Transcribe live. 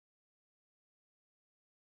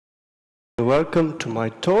Welcome to my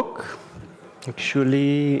talk.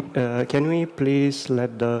 Actually, can we please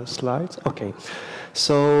let the slides? Okay.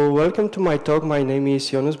 So, welcome to my talk. My name is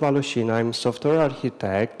Ionut Balosin. I'm a software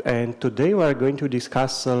architect, and today we are going to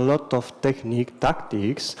discuss a lot of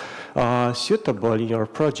tactics suitable in your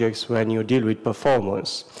projects when you deal with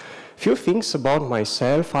performance. Few things about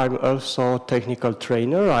myself. I'm also a technical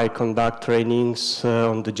trainer. I conduct trainings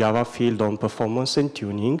on the Java field on performance and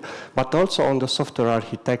tuning, but also on the software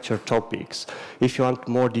architecture topics. If you want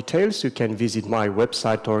more details, you can visit my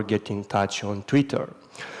website or get in touch on Twitter.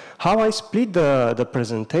 How I split the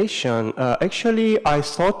presentation, actually I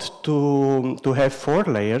thought to have 4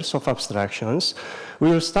 layers of abstractions. We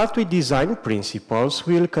will start with design principles,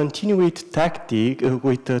 we will continue with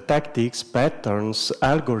tactics, patterns,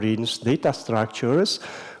 algorithms, data structures,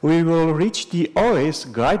 we will reach the OS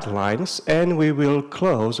guidelines, and we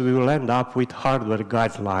will end up with hardware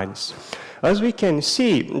guidelines. As we can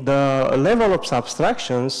see, the level of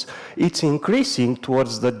abstractions, it's increasing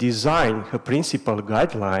towards the design principle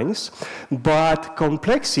guidelines, but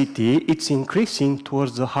complexity, it's increasing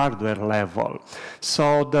towards the hardware level.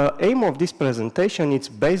 So the aim of this presentation is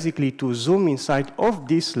basically to zoom inside of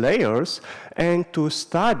these layers and to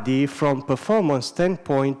study from performance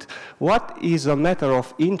standpoint what is a matter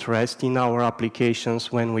of interest in our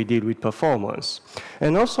applications when we deal with performance.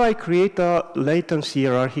 And also I create a latency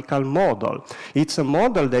hierarchical model. It's a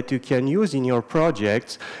model that you can use in your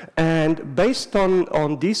projects, and based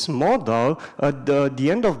on this model, at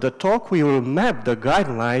the end of the talk, we will map the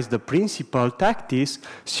guidelines, the principal tactics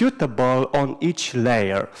suitable on each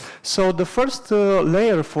layer. So the first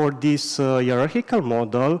layer for this hierarchical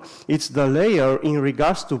model, it's the layer in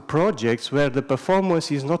regards to projects where the performance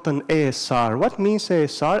is not an ASR. What means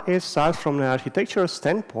ASR? ASR from an architectural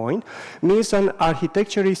standpoint means an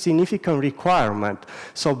architecturally significant requirement.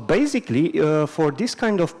 So basically, for this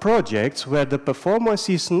kind of projects where the performance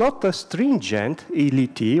is not a stringent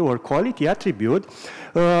ELT or quality attribute,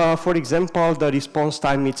 for example, the response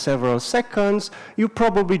time is several seconds, you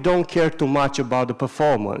probably don't care too much about the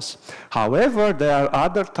performance. However, there are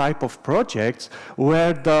other type of projects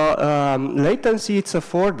where the latency is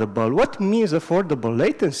affordable. What means affordable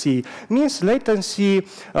latency? Means latency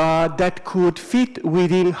that could fit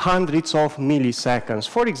within hundreds of milliseconds.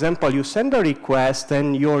 For example, you send a request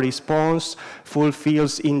and your response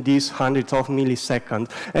fulfills in these hundreds of milliseconds.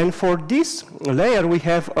 And for this layer, we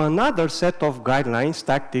have another set of guidelines,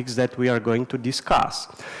 tactics that we are going to discuss.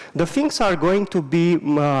 The things are going to be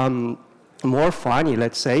more funny,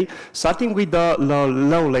 let's say, starting with the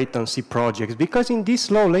low latency projects, because in these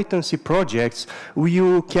low latency projects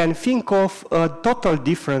you can think of a total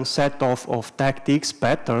different set of tactics,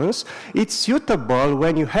 patterns. It's suitable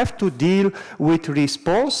when you have to deal with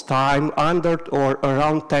response time under or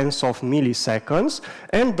around tens of milliseconds.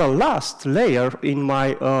 And the last layer in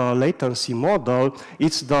my latency model,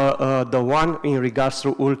 it's the one in regards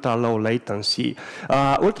to ultra low latency.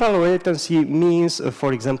 Ultra low latency means,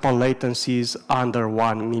 for example, latency is under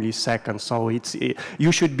 1 millisecond, so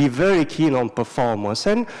you should be very keen on performance.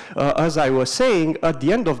 And as I was saying, at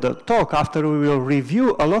the end of the talk, after we will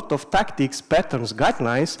review a lot of tactics, patterns,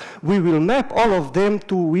 guidelines, we will map all of them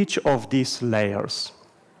to each of these layers.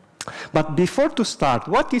 But before to start,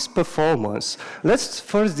 what is performance? Let's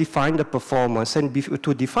first define the performance. And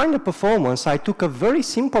to define the performance, I took a very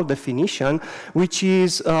simple definition, which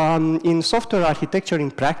is in Software Architecture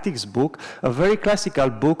in Practice book, a very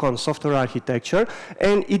classical book on software architecture.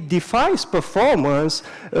 And it defines performance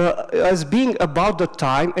as being about the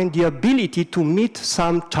time and the ability to meet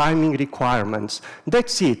some timing requirements.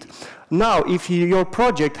 That's it. Now, if your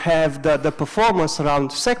project have the performance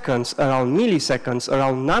around seconds, around milliseconds,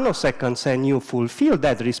 around nanoseconds, and you fulfill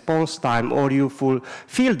that response time or you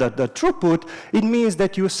fulfill the throughput, it means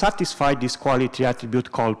that you satisfy this quality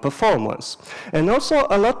attribute called performance. And also,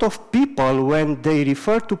 a lot of people, when they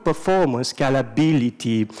refer to performance,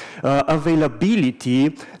 scalability,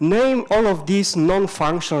 availability, name all of these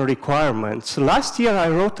non-functional requirements. Last year, I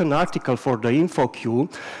wrote an article for the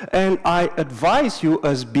InfoQ, and I advise you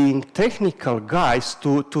as being technical guys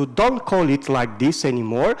to don't call it like this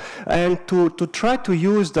anymore, and to try to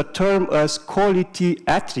use the term as quality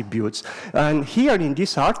attributes. And here in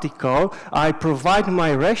this article, I provide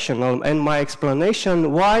my rationale and my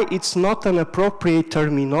explanation why it's not an appropriate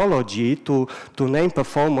terminology to name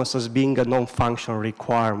performance as being a non-functional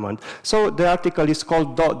requirement. So the article is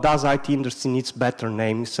called Does IT Industry Needs Better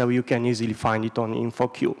Names? So you can easily find it on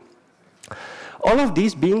InfoQ. All of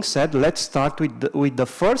this being said, let's start with the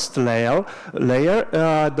first layer,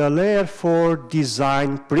 the layer for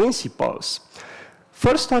design principles.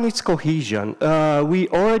 First one is cohesion. We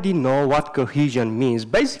already know what cohesion means.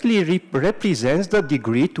 Basically, it represents the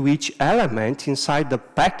degree to which elements inside the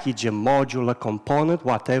package, a module, a component,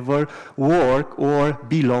 whatever, work or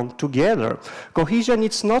belong together. Cohesion,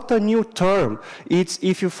 it's not a new term. It's,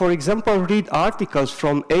 if you, for example, read articles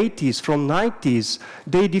from 80s, from 90s,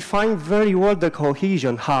 they define very well the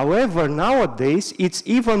cohesion. However, nowadays, it's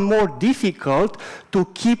even more difficult to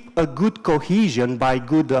keep a good cohesion, by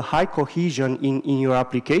good high cohesion in your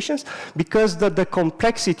applications, because the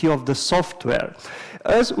complexity of the software.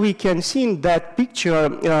 As we can see in that picture,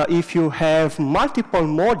 if you have multiple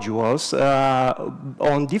modules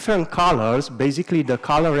on different colors, basically the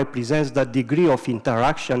color represents the degree of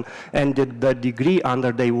interaction and the degree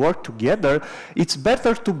under they work together, it's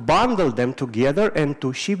better to bundle them together and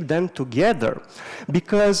to ship them together.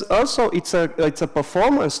 Because also it's a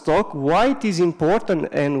performance talk, why it is important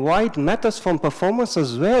and why it matters from performance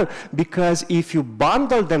as well, because if you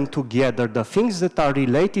bundle them together, the things that are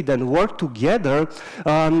related and work together,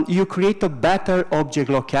 you create a better object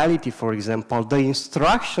locality, for example. The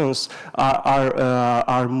instructions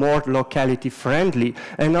are more locality friendly.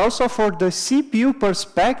 And also for the CPU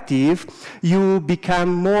perspective, you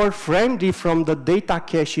become more friendly from the data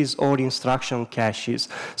caches or instruction caches.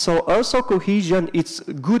 So also cohesion, it's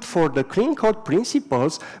good for the clean code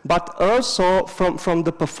principles, but also from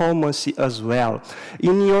the performance as well.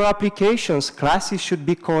 In your applications, classes should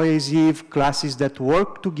be cohesive, classes that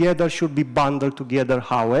work together should be bundled together.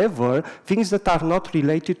 However, things that are not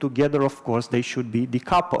related together, of course, they should be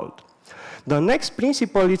decoupled. The next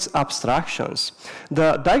principle is abstractions.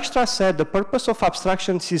 Dijkstra said the purpose of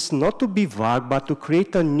abstractions is not to be vague, but to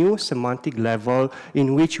create a new semantic level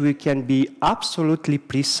in which we can be absolutely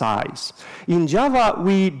precise. In Java,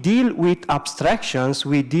 we deal with abstractions,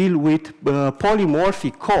 we deal with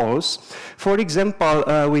polymorphic calls. For example,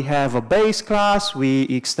 we have a base class, we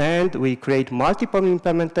extend, we create multiple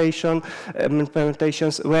implementations,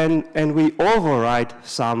 and we override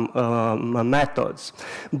some methods.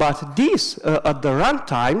 But this at the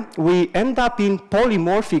runtime, we end up in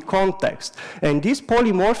polymorphic context. And this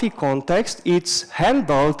polymorphic context, it's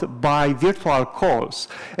handled by virtual calls.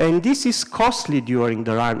 And this is costly during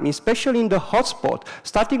the run, especially in the hotspot.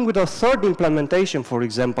 Starting with a third implementation, for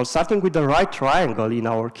example, starting with the right triangle in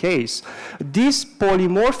our case, these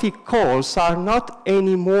polymorphic calls are not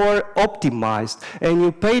anymore optimized. And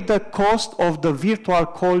you pay the cost of the virtual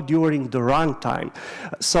call during the runtime.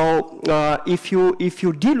 So if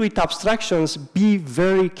you deal with abstractions, be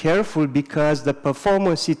very careful, because the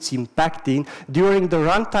performance it's impacting during the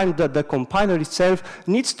runtime, the compiler itself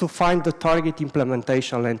needs to find the target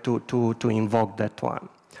implementation and to invoke that one.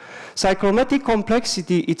 Cyclomatic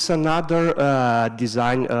complexity, it's another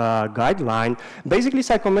design guideline. Basically,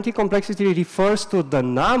 cyclomatic complexity refers to the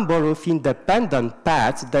number of independent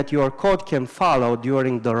paths that your code can follow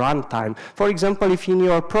during the runtime. For example, if in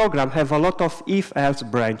your program have a lot of if-else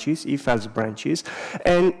branches,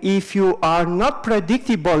 and if you are not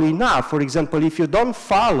predictable enough, for example, if you don't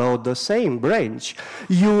follow the same branch,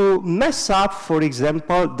 you mess up, for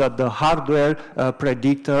example, the hardware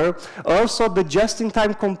predictor. Also, the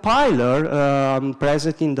just-in-time compiler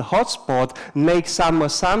present in the hotspot makes some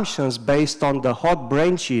assumptions based on the hot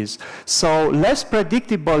branches. So less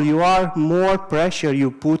predictable you are, more pressure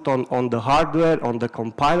you put on the hardware, on the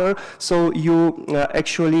compiler, so you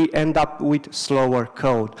actually end up with slower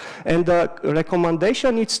code. And the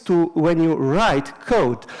recommendation is to, when you write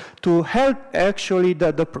code, to help actually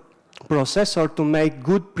the processor to make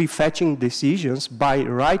good prefetching decisions by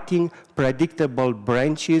writing predictable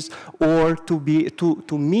branches, or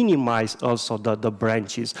to minimize also the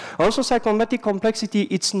branches. Also, cyclomatic complexity,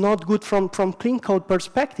 it's not good from clean code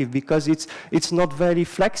perspective, because it's not very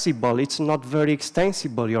flexible, it's not very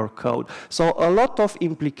extensible, your code. So a lot of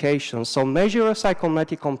implications. So measure a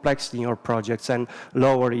cyclomatic complexity in your projects and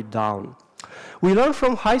lower it down. We learned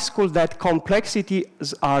from high school that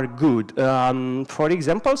complexities are good. For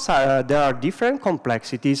example, there are different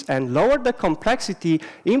complexities, and lower the complexity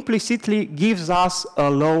implicitly gives us a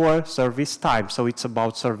lower service time. So it's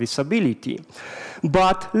about serviceability.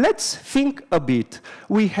 But let's think a bit.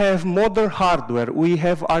 We have modern hardware. We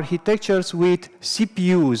have architectures with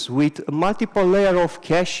CPUs, with multiple layers of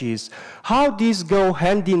caches. How these go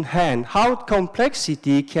hand in hand? How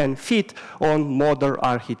complexity can fit on modern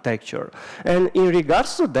architecture? And in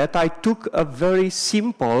regards to that, I took a very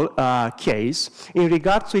simple case in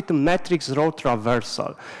regards with matrix row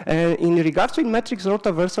traversal. And in regards with matrix row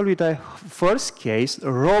traversal, with the first case,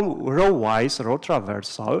 row-wise row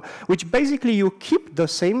traversal, which basically you keep the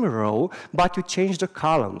same row, but you change the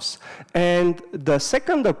columns. And the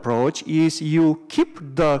second approach is you keep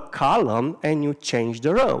the column and you change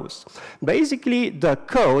the rows. Basically, the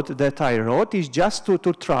code that I wrote is just to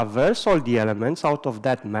traverse all the elements out of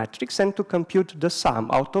that matrix and to compute the sum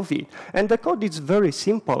out of it. And the code is very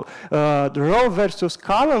simple. The row versus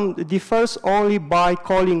column differs only by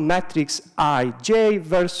calling matrix ij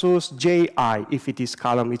versus ji. If it is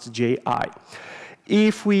column, it's ji.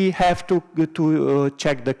 If we have to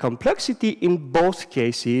check the complexity, in both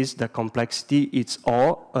cases, the complexity is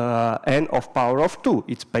O n of power of 2.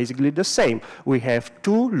 It's basically the same. We have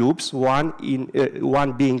two loops, one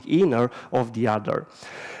being inner of the other.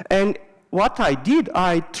 And what I did,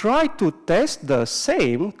 I tried to test the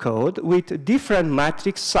same code with different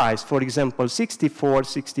matrix size. For example, 64,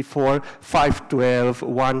 64, 512,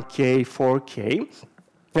 1K, 4K.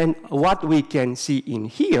 And what we can see in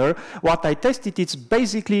here, what I tested, it's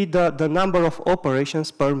basically the number of operations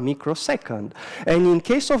per microsecond. And in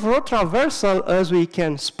case of row traversal, as we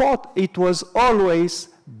can spot, it was always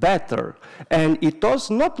better. And it was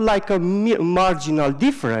not like a marginal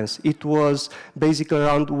difference. It was basically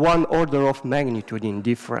around 1 order of magnitude in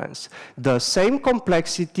difference. The same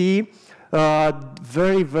complexity,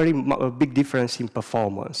 very, very big difference in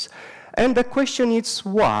performance. And the question is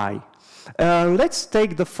why? Let's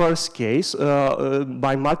take the first case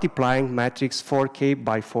by multiplying matrix 4K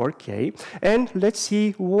by 4K, and let's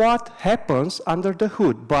see what happens under the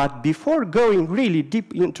hood. But before going really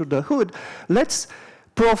deep into the hood, let's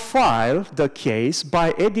profile the case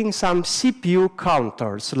by adding some CPU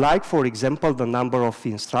counters, like, for example, the number of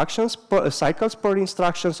instructions cycles per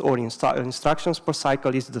instructions, or instructions per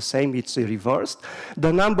cycle is the same, it's reversed,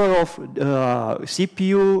 the number of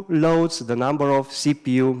CPU loads, the number of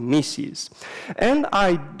CPU misses. And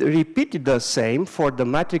I repeated the same for the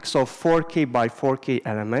matrix of 4K by 4K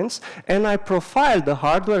elements, and I profiled the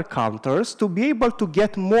hardware counters to be able to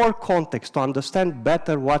get more context, to understand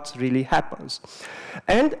better what really happens.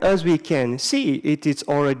 And as we can see, it is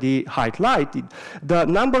already highlighted. The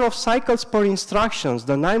number of cycles per instructions,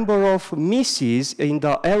 the number of misses in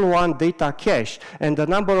the L1 data cache, and the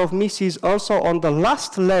number of misses also on the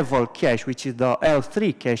last level cache, which is the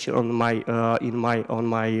L3 cache on my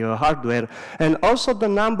hardware, and also the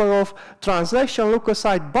number of transaction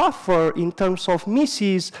look-aside buffer in terms of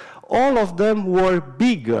misses, all of them were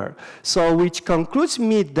bigger. So which concludes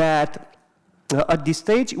me that at this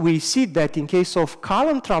stage, we see that in case of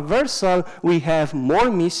column traversal, we have more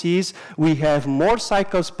misses, we have more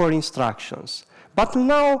cycles per instructions. But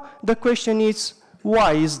now the question is,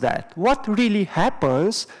 why is that? What really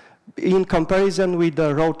happens in comparison with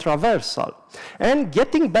the row traversal? And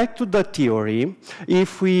getting back to the theory,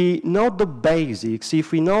 if we know the basics,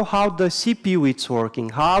 if we know how the CPU is working,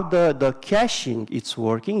 how the caching is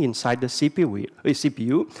working inside the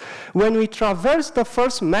CPU, when we traverse the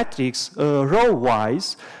first matrix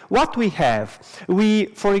row-wise, what we have? We,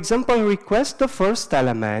 for example, request the first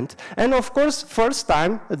element, and of course, first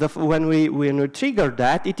time, when we trigger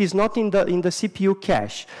that, it is not in the CPU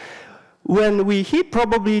cache. When we hit,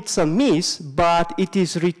 probably it's a miss, but it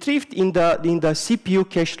is retrieved in the CPU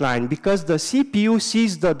cache line, because the CPU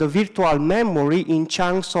sees the virtual memory in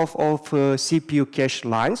chunks of CPU cache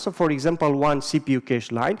lines. So for example, one CPU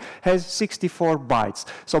cache line has 64 bytes.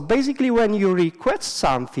 So basically, when you request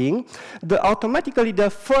something, automatically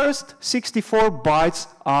the first 64 bytes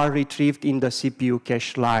are retrieved in the CPU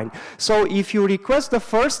cache line. So if you request the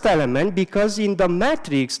first element, because in the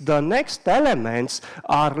matrix, the next elements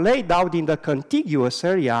are laid out in the contiguous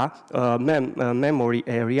area, memory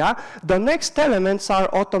area, the next elements are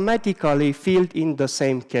automatically filled in the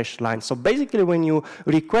same cache line. So basically, when you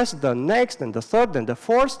request the next and the third and the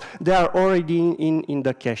fourth, they are already in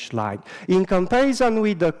the cache line. In comparison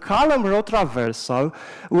with the column row traversal,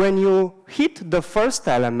 when you hit the first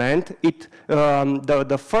element,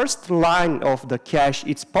 the first line of the cache,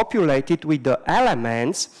 it's populated with the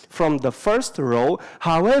elements from the first row.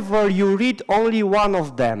 However, you read only one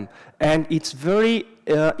of them, and it's very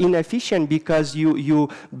inefficient because you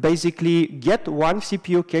basically get one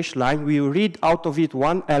CPU cache line, we read out of it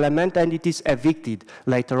one element, and it is evicted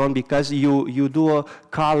later on because you do a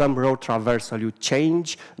column row traversal. You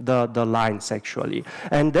change the lines actually.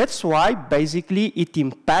 And that's why basically it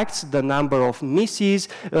impacts the number of misses.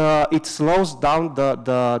 It slows down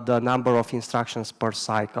the number of instructions per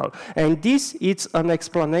cycle. And this is an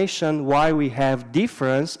explanation why we have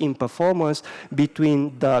difference in performance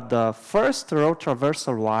between the first row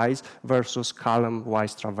traversal-wise versus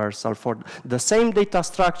column-wise traversal. For the same data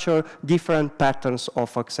structure, different patterns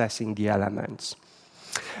of accessing the elements.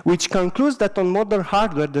 Which concludes that on modern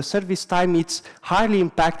hardware, the service time is highly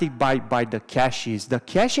impacted by the caches. The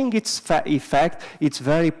caching effect, it's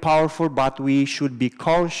very powerful, but we should be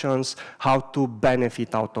conscious how to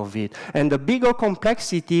benefit out of it. And the BigO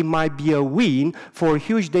complexity might be a win for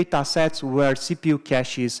huge data sets where CPU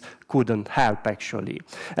caches couldn't help, actually.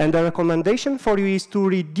 And the recommendation for you is to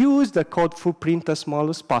reduce the code footprint as small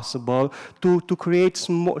as possible, to create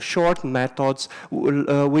short methods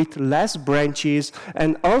with less branches,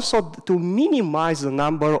 and also to minimize the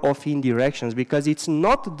number of indirections, because it's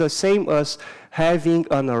not the same as having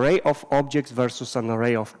an array of objects versus an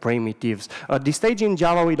array of primitives. At this stage in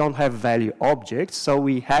Java, we don't have value objects, so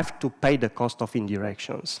we have to pay the cost of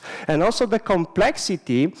indirections. And also the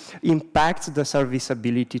complexity impacts the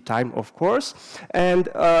serviceability time, of course. And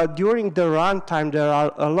during the runtime, there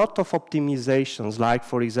are a lot of optimizations, like,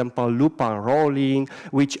 for example, loop unrolling,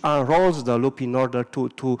 which unrolls the loop in order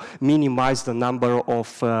to minimize the number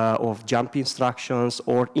of jump instructions,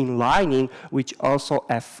 or inlining, which also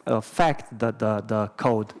affect the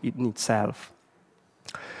code in itself.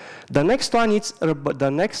 The next one, the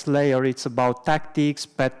next layer, it's about tactics,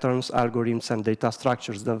 patterns, algorithms, and data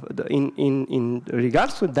structures. In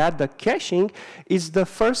regards to that, the caching is the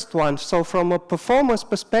first one. So from a performance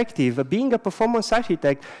perspective, being a performance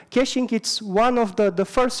architect, caching is one of the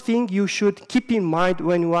first things you should keep in mind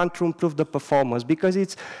when you want to improve the performance, because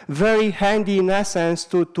it's very handy in essence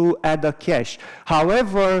to add a cache.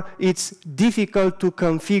 However, it's difficult to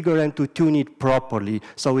configure and to tune it properly.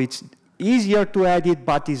 So it's easier to add it,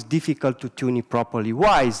 but it's difficult to tune it properly.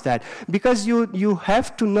 Why is that? Because you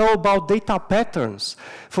have to know about data patterns.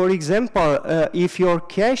 For example, if your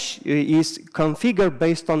cache is configured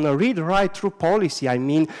based on a read-write-through policy, I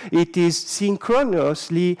mean, it is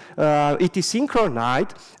synchronized with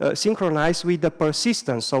the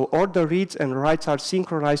persistence. So all the reads and writes are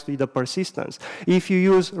synchronized with the persistence. If you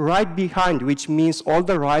use write behind, which means all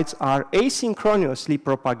the writes are asynchronously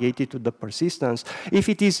propagated to the persistence. If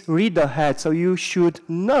it is read ahead, so you should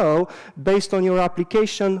know based on your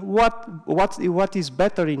application what is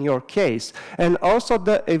better in your case. And also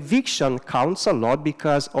the eviction counts a lot,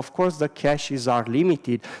 because of course the caches are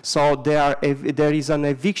limited. So there is an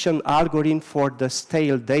eviction algorithm for the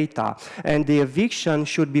stale data, and the eviction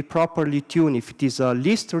should be properly tuned. If it is a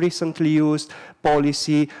least recently used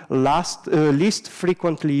policy, least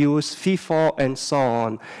frequently used, FIFO, and so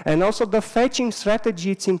on. And also the fetching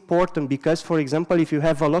strategy, it's important, because, for example, if you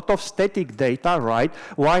have a lot of static data, right,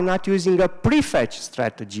 why not using a prefetch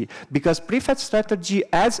strategy? Because prefetch strategy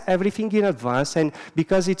adds everything in advance, and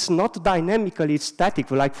because it's not dynamically, it's static,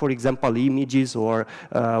 like, for example, images or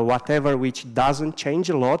whatever, which doesn't change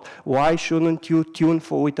a lot, why shouldn't you tune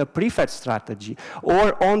with a prefetch strategy?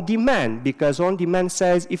 Or on demand, because on demand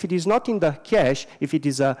says if it is not in the cache, if it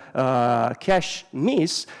is a cache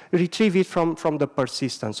miss, retrieve it from the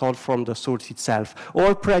persistence or from the source itself.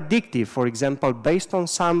 Or predictive, for example, based on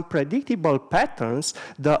some predictable patterns,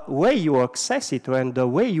 the way you access it and the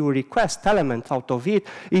way you request elements out of it,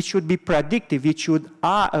 it should be predictive. It should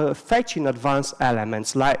fetch in advance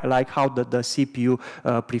elements, like how the CPU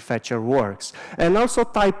prefetcher works. And also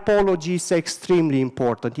typology is extremely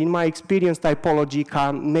important. In my experience, typology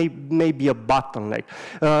may be a bottleneck.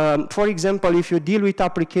 For example, if you deal with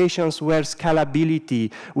applications where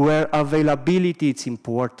scalability, where availability is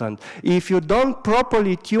important, if you don't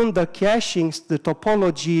properly tune the caching, the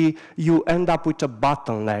topology, you end up with a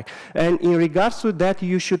bottleneck. And in regards to that,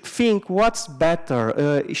 you should think what's better.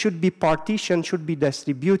 It should be partitioned, should be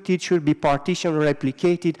distributed, should be partition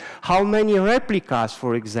replicated, how many replicas,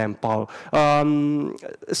 for example.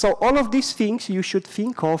 So all of these things you should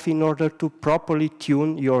think of in order to properly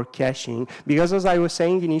tune your caching, because as I was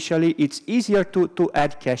saying initially, it's easier to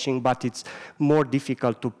add caching, but it's more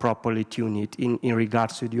difficult to properly tune it in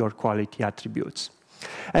regards to your quality attributes.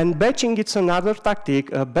 And batching, it's another tactic.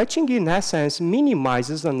 Batching, in essence,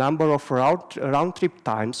 minimizes the number of round-trip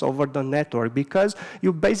times over the network because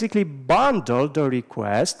you basically bundle the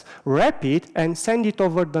request, wrap it, and send it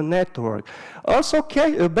over the network. Also,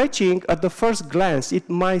 batching, at the first glance, it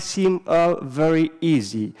might seem very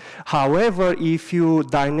easy. However, if you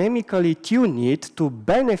dynamically tune it to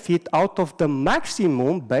benefit out of the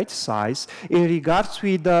maximum batch size in regards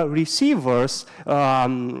with the receiver's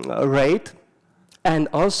rate, and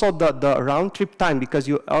also the round-trip time, because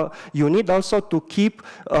you need also to keep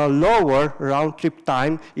a lower round-trip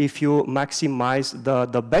time if you maximize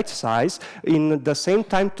the batch size, in the same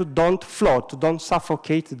time to don't float, to don't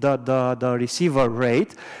suffocate the receiver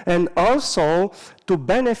rate, and also to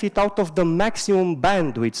benefit out of the maximum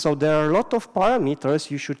bandwidth. So there are a lot of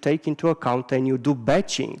parameters you should take into account when you do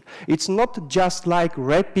batching. It's not just like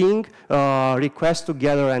wrapping requests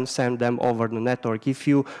together and send them over the network. If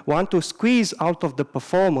you want to squeeze out of the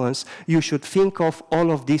performance, you should think of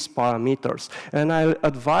all of these parameters. And I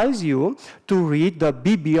advise you to read the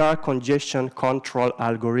BBR congestion control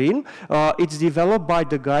algorithm. It's developed by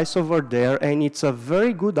the guys over there, and it's a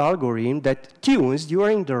very good algorithm that tunes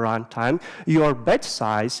during the runtime your batch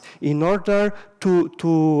size in order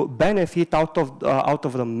to benefit out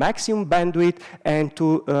of the maximum bandwidth and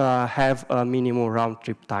to have a minimum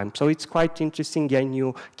round-trip time. So it's quite interesting, and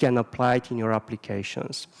you can apply it in your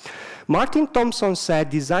applications. Martin Thompson said,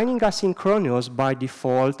 designing asynchronous by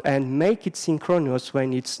default and make it synchronous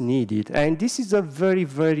when it's needed. And this is a very,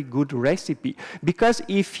 very good recipe, because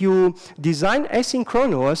if you design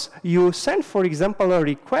asynchronous, you send, for example, a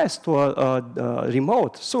request to a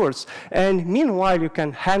remote source, and meanwhile you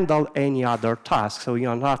can handle any other task, so you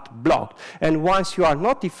are not blocked. And once you are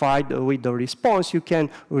notified with the response, you can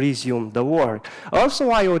resume the work. Also,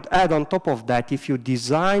 I would add on top of that, if you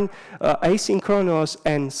design asynchronous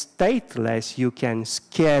and stateless, you can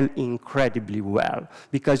scale incredibly well,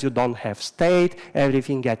 because you don't have state,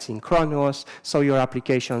 everything gets synchronous, so your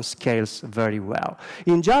application scales very well.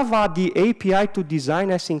 In Java, the API to design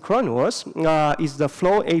asynchronous is the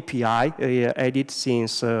Flow API, added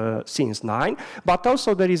since 9, but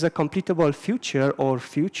also there is a completable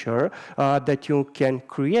feature that you can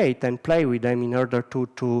create and play with them in order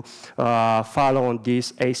to follow on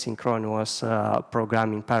this asynchronous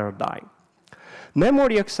programming paradigm.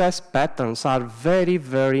 Memory access patterns are very,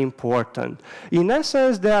 very important. In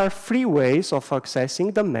essence, there are 3 ways of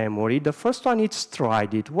accessing the memory. The first one is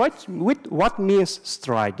striding. What means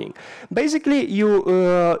striding? Basically,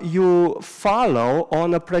 you follow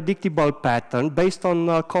on a predictable pattern based on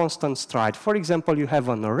a constant stride. For example, you have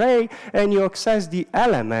an array, and you access the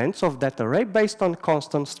elements of that array based on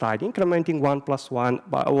constant stride, incrementing 1 + 1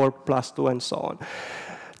 or +2 and so on.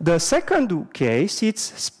 The second case, it's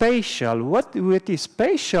spatial. What is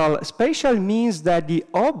spatial? Spatial means that the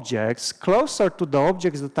objects closer to the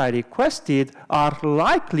objects that I requested are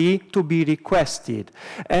likely to be requested.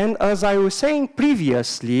 And as I was saying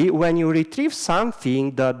previously, when you retrieve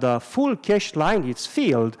something, the full cache line is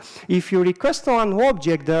filled. If you request one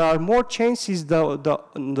object, there are more chances the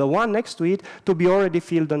one next to it to be already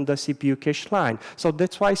filled on the CPU cache line. So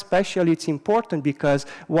that's why spatial it's important, because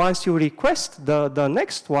once you request the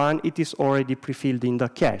next one, it is already pre-filled in the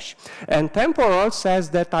cache. And temporal says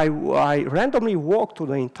that I randomly walk to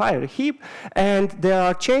the entire heap, and there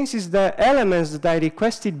are chances the elements that I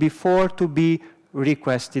requested before to be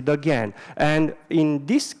requested again. And in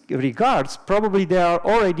this regards, probably they are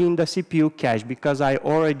already in the CPU cache, because I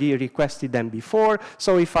already requested them before,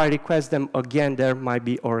 so if I request them again, they might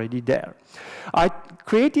be already there. I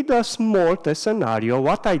created a small test scenario.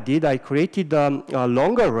 What I did, I created a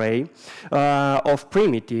long array of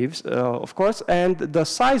primitives, of course, and the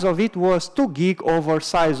size of it was 2 gig over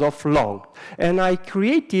size of long. And I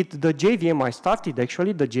created the JVM, I started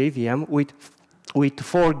actually the JVM with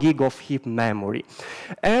 4 gig of heap memory.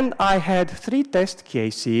 And I had 3 test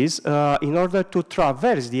cases in order to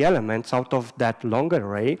traverse the elements out of that long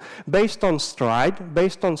array based on stride,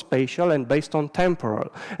 based on spatial, and based on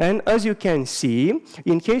temporal. And as you can see,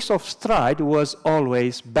 in case of stride was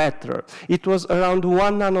always better. It was around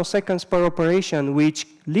 1 nanoseconds per operation, which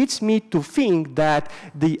leads me to think that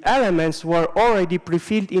the elements were already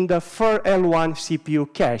pre-filled in the FIR L1 CPU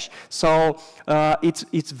cache. So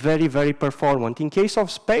it's very, very performant. In case of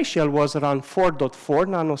spatial was around 4.4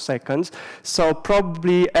 nanoseconds, so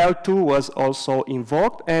probably L2 was also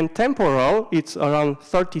invoked, and temporal, it's around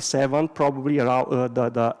 37, probably around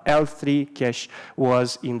the L3 cache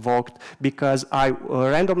was invoked, because I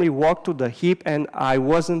randomly walked to the heap and I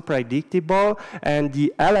wasn't predictable, and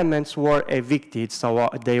the elements were evicted, so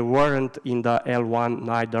they weren't in the L1,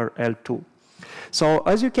 neither L2. So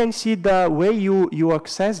as you can see, the way you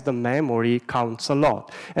access the memory counts a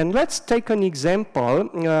lot. And let's take an example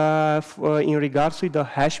in regards to the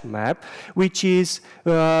hash map, which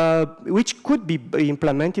could be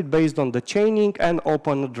implemented based on the chaining and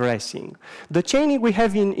open addressing. The chaining we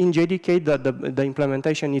have in JDK, the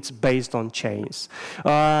implementation, it's based on chains.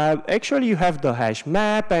 Actually, you have the hash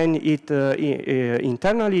map, and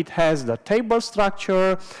internally it has the table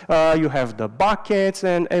structure. You have the buckets,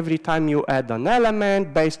 and every time you add an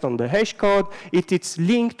element based on the hash code, it's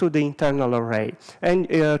linked to the internal array. And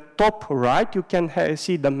top right, you can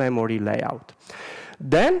see the memory layout.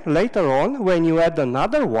 Then later on, when you add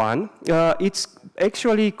another one, it's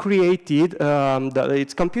actually created,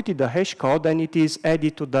 it's computed the hash code, and it is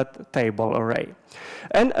added to that table array.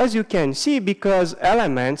 And as you can see, because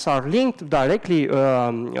elements are linked directly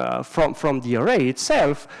from the array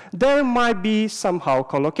itself, there might be somehow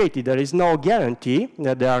collocated. There is no guarantee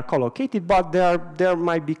that they are collocated, but they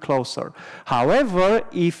might be closer. However,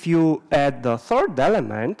 if you add the third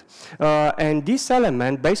element, and this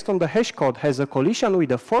element, based on the hash code, has a collision with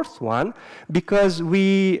the fourth one, because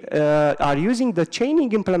we are using the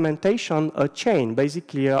chaining implementation, a chain,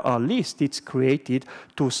 basically a list, it's created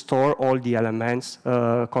to store all the elements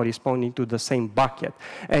corresponding to the same bucket.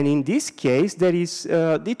 And in this case, there is,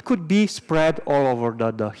 it could be spread all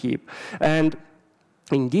over the heap. And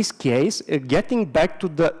in this case, getting back to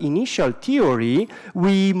the initial theory,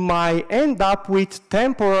 we might end up with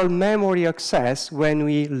temporal memory access when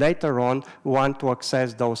we later on want to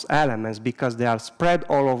access those elements, because they are spread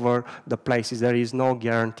all over the places. There is no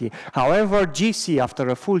guarantee. However, GC, after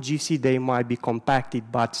a full GC, they might be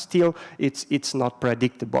compacted, but still it's not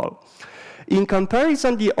predictable. In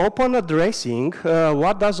comparison, the open addressing,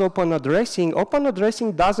 what does open addressing? Open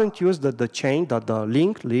addressing doesn't use the chain, the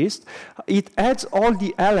linked list. It adds all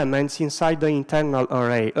the elements inside the internal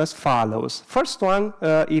array as follows. First one,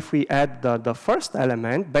 if we add the first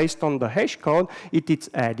element based on the hash code, it is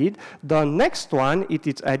added. The next one, it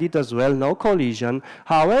is added as well, no collision.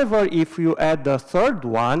 However, if you add the third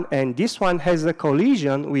one, and this one has a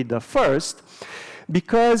collision with the first,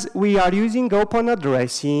 because we are using open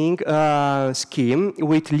addressing scheme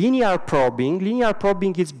with linear probing. Linear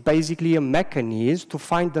probing is basically a mechanism to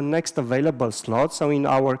find the next available slot. So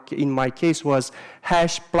in my case was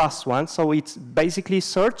hash +1. So it basically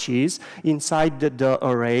searches inside the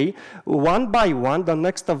array one by one the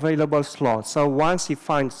next available slot. So once it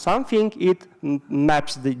finds something, it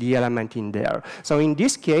maps the element in there. So in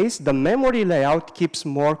this case, the memory layout keeps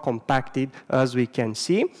more compacted, as we can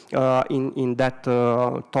see in that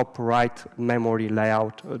top right memory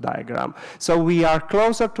layout diagram. So we are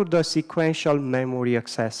closer to the sequential memory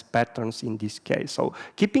access patterns in this case. So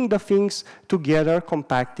keeping the things together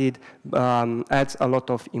compacted adds a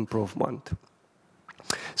lot of improvement.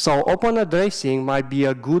 So open addressing might be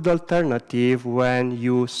a good alternative when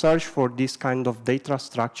you search for this kind of data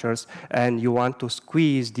structures and you want to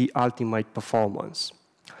squeeze the ultimate performance.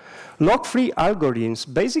 Lock-free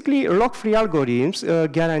algorithms. Basically, lock-free algorithms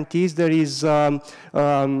guarantees there is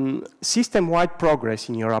system-wide progress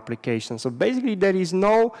in your application. So basically, there is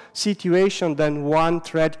no situation that one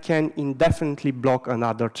thread can indefinitely block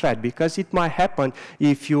another thread, because it might happen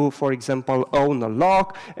if you, for example, own a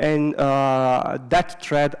lock and that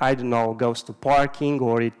thread, I don't know, goes to parking,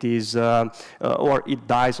 or it is, or it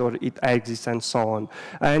dies, or it exits, and so on.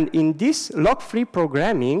 And in this lock-free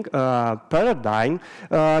programming paradigm,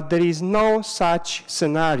 there is no such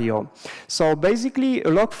scenario. So basically, a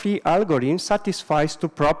lock-free algorithm satisfies two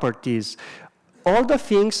properties. All the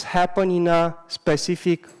things happen in a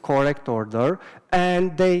specific correct order,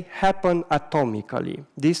 and they happen atomically.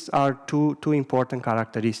 These are two important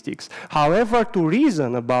characteristics. However, to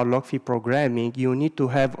reason about lock-free programming, you need to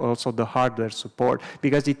have also the hardware support,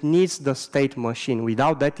 because it needs the state machine.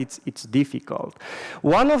 Without that, it's difficult.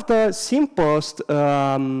 One of the simplest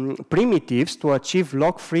primitives to achieve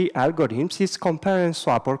lock-free algorithms is compare and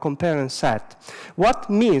swap, or compare and set. What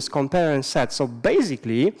means compare and set? So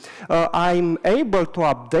basically, I'm able to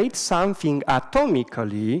update something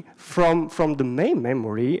atomically from the main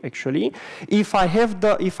memory, actually, if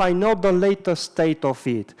I know the latest state of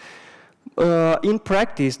it. In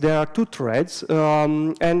practice, there are two threads,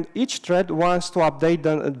 and each thread wants to update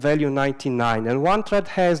the value 99. And one thread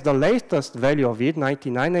has the latest value of it,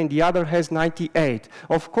 99, and the other has 98.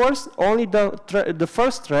 Of course, only the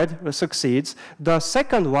first thread succeeds. The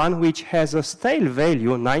second one, which has a stale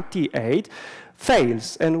value, 98,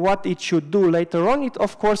 fails. And what it should do later on, it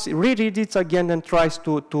of course rereads it again and tries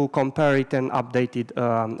to compare it and update it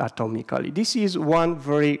atomically. This is one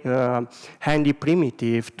very handy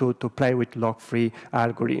primitive to play with log-free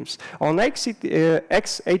algorithms. On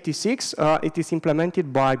x86, it is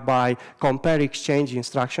implemented by compare exchange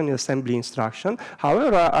instruction, assembly instruction.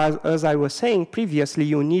 However, as I was saying previously,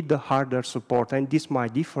 you need the hardware support, and this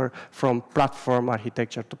might differ from platform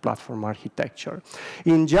architecture to platform architecture.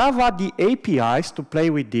 In Java, the APIs to play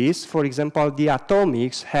with this, for example, the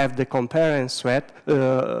atomics have the compare and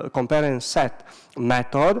set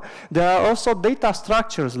method. There are also data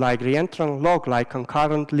structures like reentrant log, like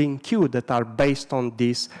concurrent link queue, that are based on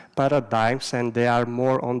these paradigms, and they are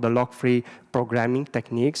more on the log-free programming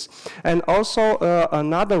techniques. And also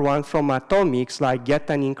another one from atomics, like get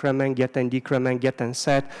and increment, get and decrement, get and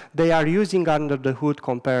set. They are using under the hood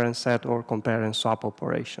compare and set or compare and swap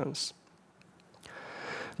operations.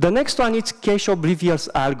 The next one is cache oblivious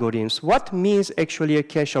algorithms. What means actually a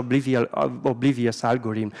cache oblivious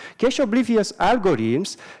algorithm? Cache oblivious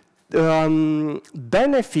algorithms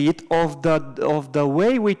benefit of the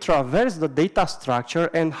way we traverse the data structure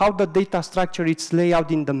and how the data structure is laid out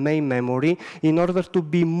in the main memory in order to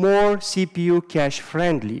be more CPU cache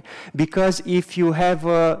friendly. Because if you have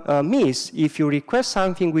a miss, if you request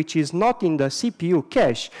something which is not in the CPU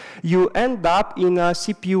cache, you end up in a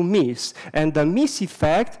CPU miss. And the miss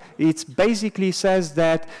effect, it basically says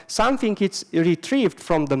that something is retrieved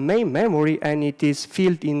from the main memory and it is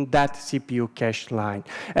filled in that CPU cache line.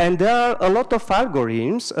 And there are a lot of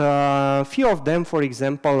algorithms, few of them, for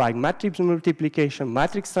example, like matrix multiplication,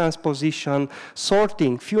 matrix transposition,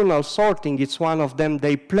 sorting, funnel sorting, it's one of them.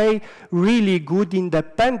 They play really good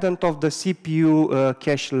independent of the CPU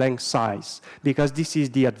cache length size, because this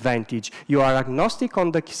is the advantage. You are agnostic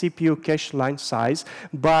on the CPU cache line size,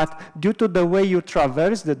 but due to the way you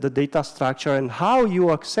traverse the data structure and how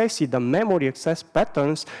you access it, the memory access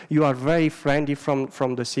patterns, you are very friendly from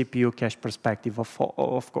the CPU cache perspective,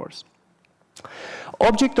 of course.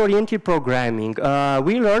 Object-oriented programming.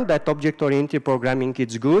 We learned that object-oriented programming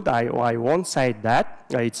is good. I won't say that.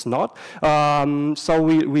 It's not. So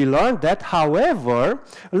we learned that. However,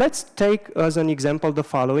 let's take as an example the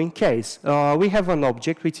following case. We have an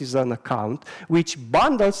object, which is an account, which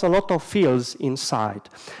bundles a lot of fields inside.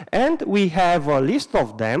 And we have a list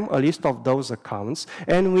of them, a list of those accounts,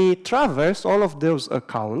 and we traverse all of those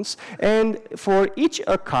accounts. And for each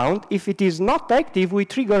account, if it is not active, we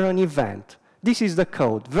trigger an event. This is the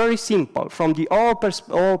code, very simple. From the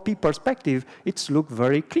OOP perspective, it's looked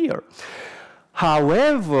very clear.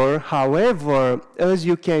 However, as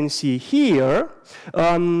you can see here,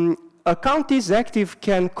 account is active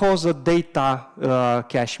can cause a data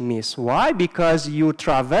cache miss. Why? Because you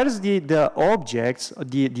traverse the objects,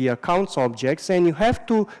 the accounts objects, and you have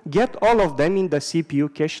to get all of them in the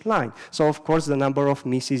CPU cache line. So of course the number of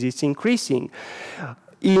misses is increasing.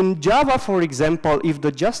 In Java, for example, if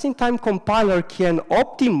the just-in-time compiler can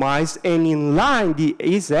optimize and inline the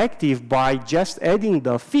isActive by just adding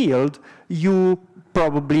the field, you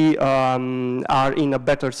probably are in a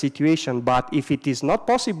better situation. But if it is not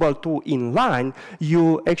possible to inline,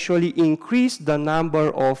 you actually increase the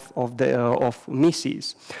number of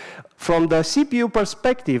misses. From the CPU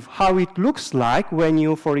perspective, how it looks like when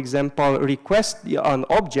you, for example, request an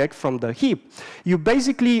object from the heap, you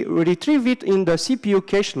basically retrieve it in the CPU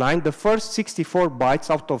cache line, the first 64 bytes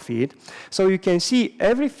out of it. So you can see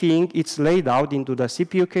everything, it's laid out into the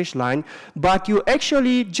CPU cache line, but you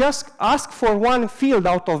actually just ask for one field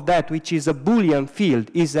out of that, which is a Boolean field,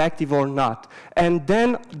 is active or not. And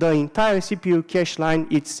then the entire CPU cache line,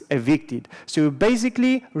 it's evicted. So you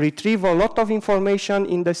basically retrieve a lot of information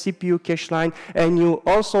in the CPU cache line, and you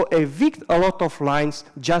also evict a lot of lines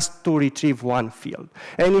just to retrieve one field.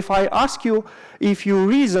 And if I ask you, if you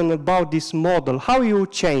reason about this model, how you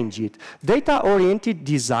change it? Data-oriented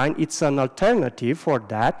design, it's an alternative for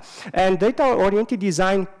that. And data-oriented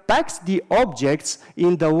design packs the objects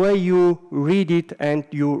in the way you read it and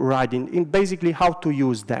you write it, in basically how to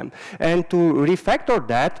use them. And to refactor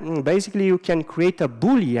that, basically you can create a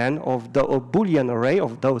Boolean Boolean array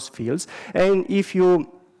of those fields. And if you,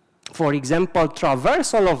 for example,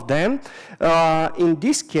 traverse all of them, in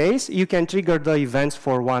this case, you can trigger the events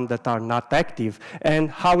for one that are not active. And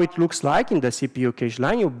how it looks like in the CPU cache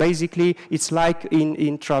line, you basically, it's like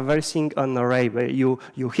in traversing an array where you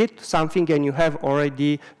hit something and you have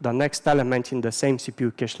already the next element in the same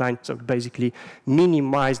CPU cache line, so basically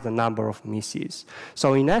minimize the number of misses.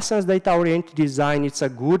 So in essence, data-oriented design, it's a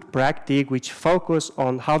good practice which focuses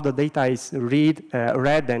on how the data is read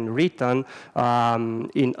and written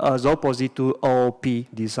as as opposite to OOP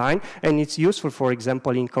design. And it's useful, for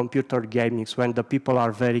example, in computer gaming when the people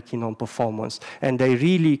are very keen on performance and they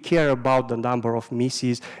really care about the number of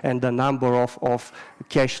misses and the number of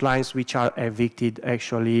cache lines which are evicted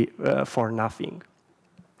actually for nothing.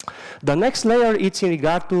 The next layer is in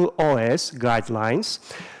regard to OS guidelines.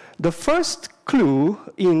 The first clue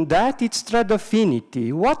in that it's thread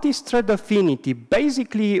affinity. What is thread affinity?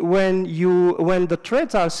 Basically, when the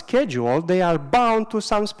threads are scheduled, they are bound to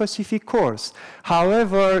some specific course.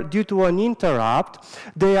 However, due to an interrupt,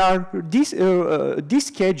 they are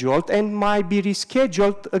descheduled and might be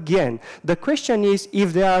rescheduled again. The question is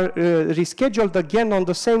if they are rescheduled again on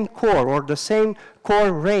the same core or the same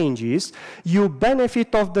core ranges, you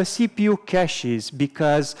benefit of the CPU caches,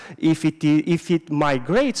 because if it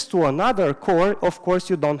migrates to another core, of course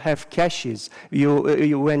you don't have caches.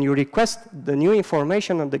 When you request the new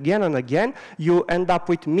information and again, you end up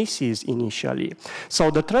with misses initially.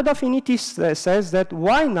 So the thread affinity says that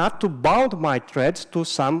why not to bound my threads to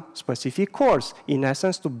some specific cores, in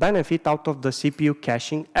essence to benefit out of the CPU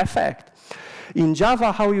caching effect. In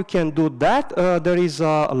Java, how you can do that, there is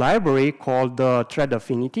a library called thread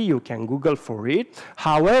affinity. You can Google for it.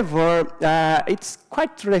 However, it's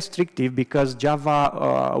quite restrictive because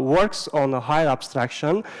Java works on a higher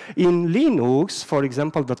abstraction. In Linux, for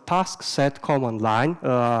example, the task set command line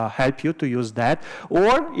help you to use that.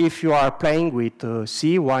 Or if you are playing with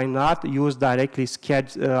C, why not use directly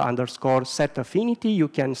 _set affinity. You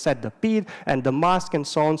can set the PID and the mask and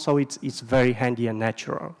so on, so it's very handy and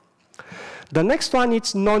natural. The next one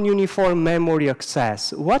is non-uniform memory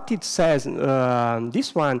access. What it says,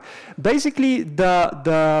 this one, basically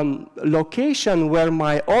the location where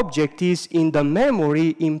my object is in the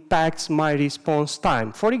memory impacts my response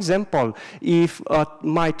time. For example, if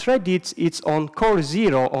my thread it's on core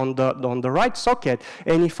 0 on the right socket,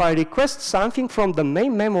 and if I request something from the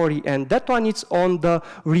main memory and that one is on the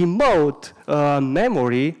remote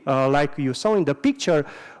memory, like you saw in the picture,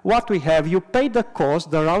 what we have, you pay the cost,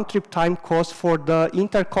 the round-trip time cost for the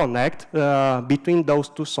interconnect between those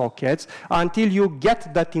two sockets until you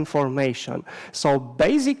get that information. So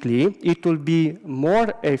basically, it will be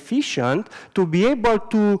more efficient to be able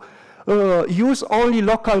to use only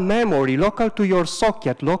local memory, local to your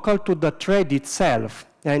socket, local to the thread itself.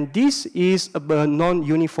 And this is a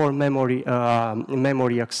non-uniform memory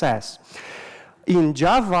access. In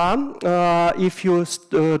Java, if you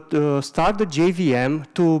start the JVM,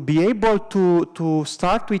 to be able to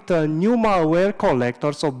start with a NUMA-aware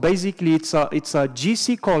collector, so basically it's a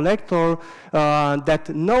GC collector that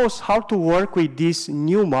knows how to work with these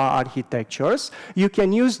NUMA architectures, you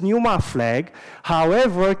can use NUMA flag.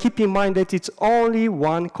 However, keep in mind that it's only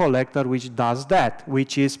one collector which does that,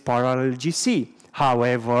 which is parallel GC.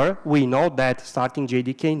 However, we know that starting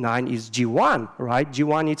JDK 9 is G1, right?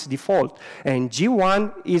 G1 is default. And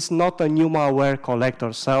G1 is not a NUMA-aware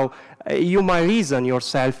collector. So you might reason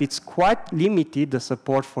yourself, it's quite limited, the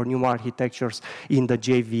support for NUMA architectures in the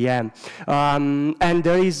JVM. And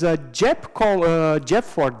there is a JEP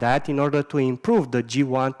for that in order to improve the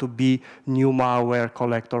G1 to be NUMA-aware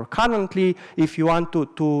collector. Currently, if you want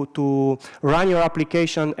to run your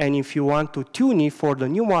application and if you want to tune it for the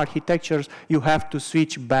NUMA architectures, you have to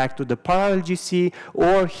switch back to the parallel GC,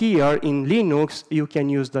 or here in Linux, you can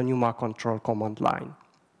use the NUMA control command line.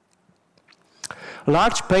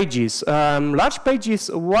 Large pages. Large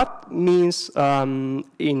pages, what means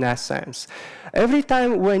in essence? Every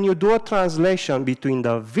time when you do a translation between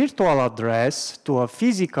the virtual address to a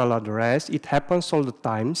physical address, it happens all the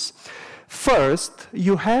times. First,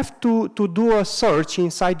 you have to do a search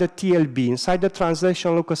inside the TLB, inside the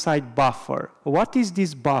translation look-aside buffer. What is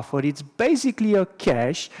this buffer? It's basically a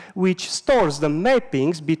cache which stores the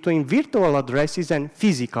mappings between virtual addresses and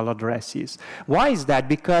physical addresses. Why is that?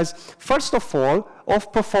 Because, first of all,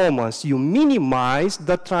 of performance, you minimize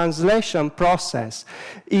the translation process.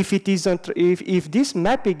 If this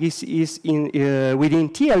mapping is within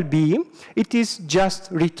TLB, it is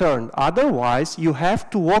just returned. Otherwise, you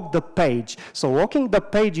have to walk the page. So walking the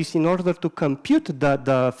page is in order to compute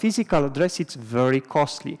the physical address, it's very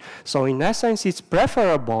costly. So in essence, it's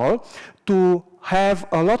preferable to have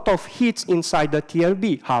a lot of hits inside the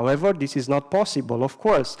TLB. However, this is not possible, of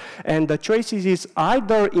course. And the choice is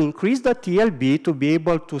either increase the TLB to be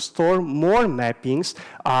able to store more mappings,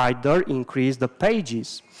 either increase the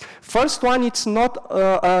pages. First one, it's not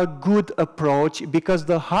a good approach because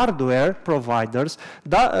the hardware providers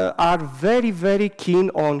are very, very keen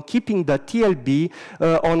on keeping the TLB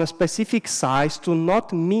on a specific size to not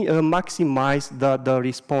maximize the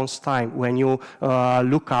response time when you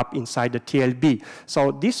look up inside the TLB. TLB.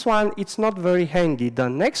 So this one, it's not very handy. The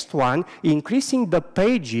next one, increasing the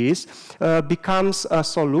pages, becomes a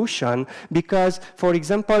solution because, for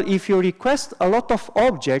example, if you request a lot of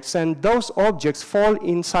objects and those objects fall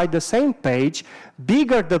inside the same page,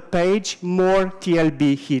 bigger the page, more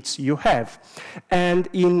TLB hits you have. And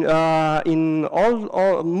in most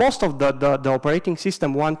of the operating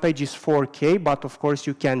system, one page is 4K, but of course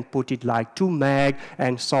you can put it like 2 meg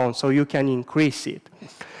and so on, so you can increase it.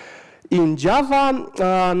 In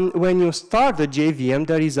Java, when you start the JVM,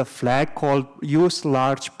 there is a flag called use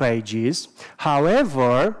large pages.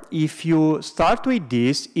 However, if you start with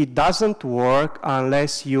this, it doesn't work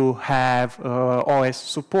unless you have OS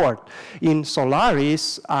support. In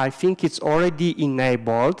Solaris, I think it's already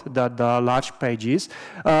enabled, the large pages.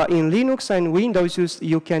 In Linux and Windows,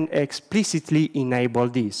 you can explicitly enable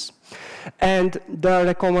this. And the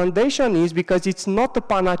recommendation is, because it's not a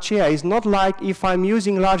panacea, it's not like if I'm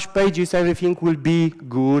using large pages, everything will be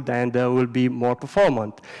good and will be more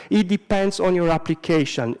performant. It depends on your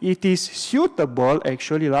application. It is suitable,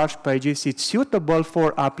 actually, large pages, it's suitable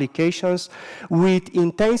for applications with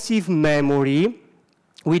intensive memory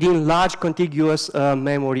within large contiguous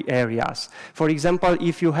memory areas. For example,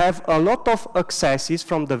 if you have a lot of accesses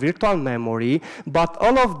from the virtual memory, but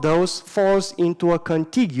all of those falls into a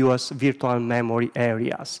contiguous virtual memory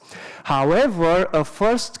areas. However, a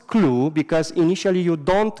first clue, because initially you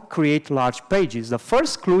don't create large pages, the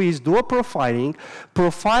first clue is do a profiling,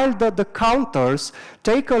 profile the counters,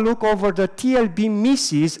 take a look over the TLB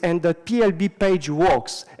misses and the TLB page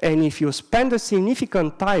walks, and if you spend a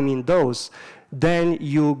significant time in those, then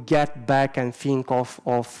you get back and think of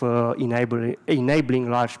enabling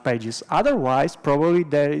large pages. Otherwise, probably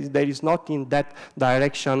there is not in that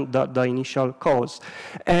direction the initial cause.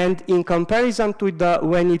 And in comparison to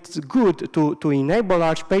when it's good to enable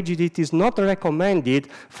large pages, it is not recommended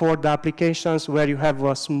for the applications where you have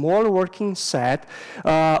a small working set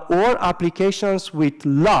or applications with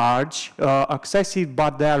large accesses,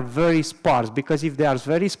 but they are very sparse. Because if they are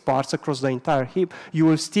very sparse across the entire heap, you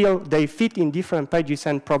will still, they fit in different pages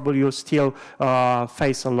and probably you'll still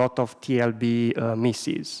face a lot of TLB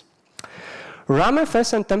misses.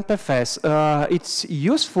 RamFS and TempFS, it's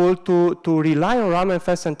useful to rely on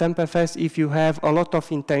RamFS and TempFS if you have a lot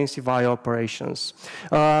of intensive I/O operations.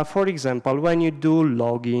 For example, when you do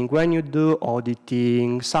logging, when you do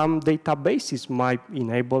auditing, some databases might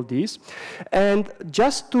enable this. And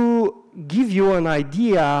just to give you an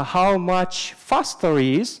idea how much faster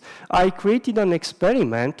it is, I created an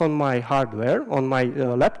experiment on my hardware, on my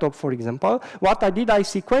laptop, for example. What I did, I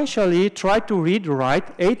sequentially tried to read-write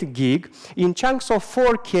 8 gig in chunks of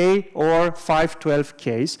 4K or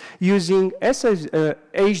 512Ks using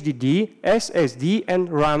HDD, SSD, and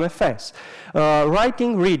RamFS.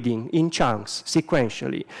 Writing, reading in chunks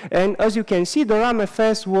sequentially. And as you can see, the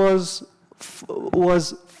RamFS was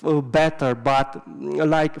better, but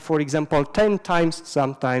like, for example, 10 times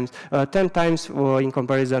sometimes, 10 times in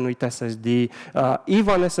comparison with SSD.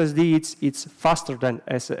 Even SSD, it's faster than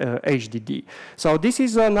HDD. So this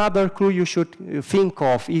is another clue you should think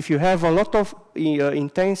of. If you have a lot of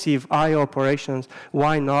intensive I/O operations,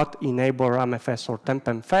 why not enable RamFS or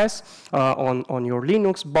TempFS on your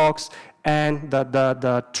Linux box, and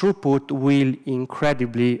the throughput will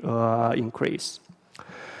incredibly increase.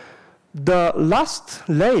 The last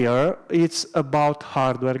layer is about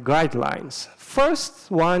hardware guidelines.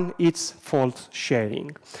 First one is fault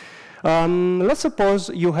sharing. Let's suppose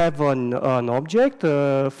you have an object,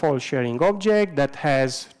 a fault sharing object that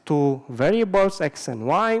has 2 variables, x and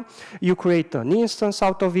y. You create an instance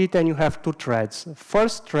out of it and you have 2 threads.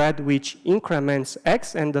 First thread which increments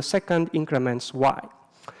x and the second increments y.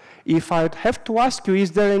 If I'd have to ask you,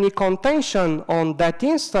 is there any contention on that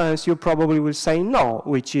instance, you probably will say no,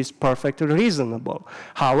 which is perfectly reasonable.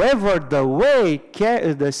 However, the way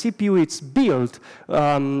the CPU is built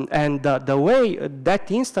and the way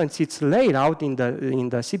that instance is laid out in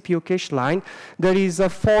the CPU cache line, there is a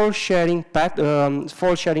fault sharing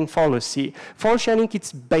policy. Fault sharing,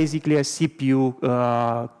 it's basically a CPU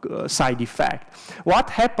side effect.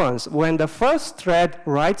 What happens when the first thread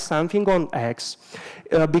writes something on X?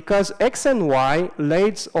 Because X and Y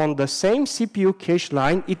lays on the same CPU cache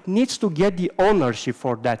line, it needs to get the ownership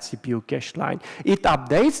for that CPU cache line. It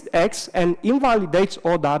updates X and invalidates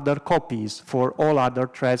all the other copies for all other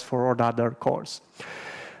threads, for all other cores.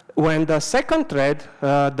 When the second thread,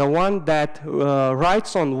 the one that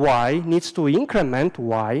writes on Y, needs to increment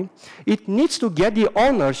Y, it needs to get the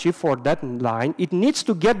ownership for that line. It needs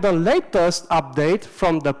to get the latest update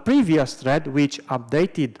from the previous thread, which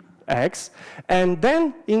updated X, and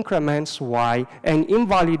then increments Y and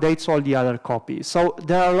invalidates all the other copies. So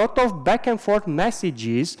there are a lot of back and forth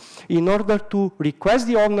messages in order to request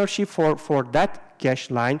the ownership for that cache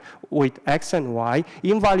line with X and Y,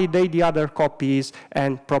 invalidate the other copies,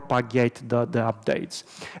 and propagate the updates.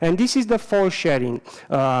 And this is the fault sharing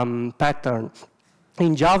pattern.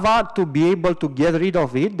 In Java, to be able to get rid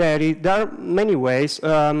of it, there are many ways.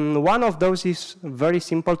 One of those is very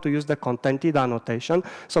simple, to use the contented annotation.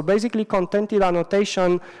 So basically, contented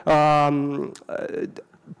annotation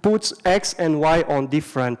puts X and Y on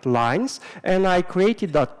different lines, and I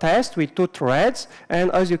created a test with 2 threads, and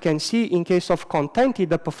as you can see, in case of contented,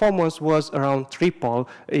 the performance was around triple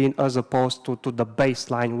as opposed to the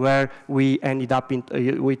baseline, where we ended up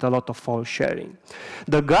with a lot of fault sharing.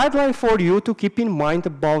 The guideline for you to keep in mind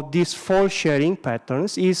about these fault sharing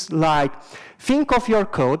patterns is like, think of your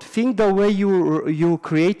code, think the way you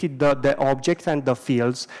created the objects and the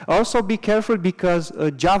fields. Also be careful, because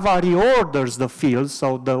Java reorders the fields,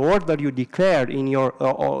 so the order you declare in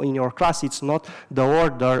your class, it's not the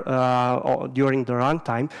order during the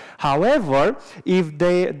runtime. However, if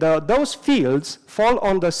those fields fall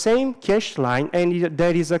on the same cache line and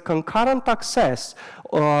there is a concurrent access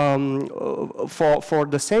for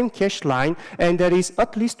the same cache line, and there is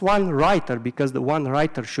at least one writer, because the one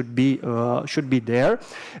writer should be there,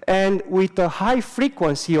 and with a high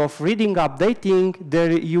frequency of reading, updating,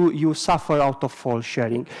 there you suffer out of fault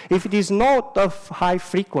sharing. If it is not of high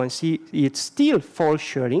frequency, it's still fault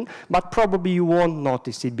sharing, but probably you won't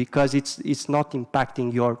notice it because it's not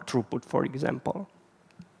impacting your throughput, for example.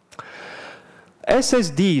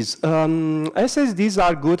 SSDs. SSDs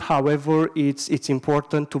are good, however, it's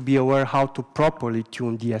important to be aware how to properly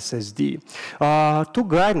tune the SSD. 2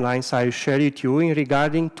 guidelines I share with you in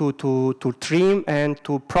regarding to trim and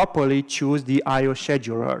to properly choose the I/O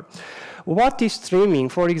scheduler. What is trimming?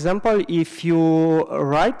 For example, if you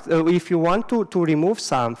want to remove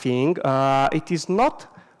something, it is not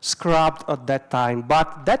scrubbed at that time,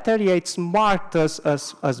 but that area is marked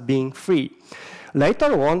as being free.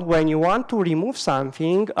 Later on, when you want to remove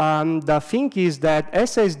something, the thing is that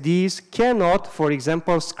SSDs cannot, for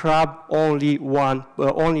example, scrub only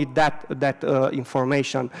that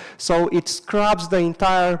information. So it scrubs the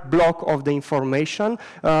entire block of the information,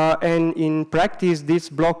 and in practice, this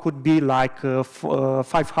block could be like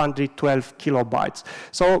 512 kilobytes.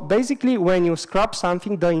 So basically, when you scrub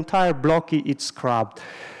something, the entire block is scrubbed.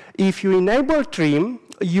 If you enable trim,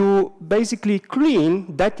 you basically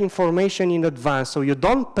clean that information in advance, so you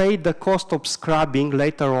don't pay the cost of scrubbing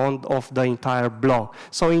later on of the entire block.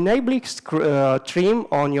 So enabling trim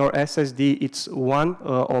on your SSD, it's one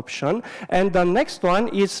option, and the next one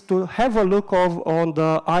is to have a look on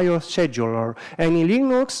the I/O scheduler. And in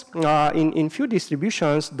Linux, in few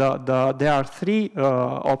distributions, there are 3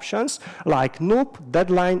 options, like noop,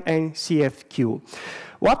 dedline, and CFQ.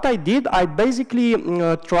 What I did, I basically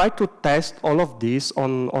tried to test all of this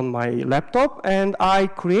on my laptop, and I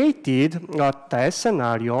created a test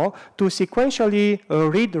scenario to sequentially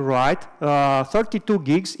read-write 32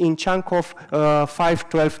 gigs in chunk of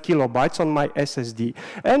 512 kilobytes on my SSD.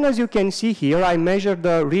 And as you can see here, I measured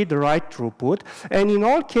the read-write throughput, and in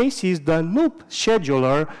all cases, the noop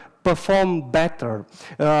scheduler performed better.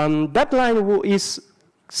 Dedline is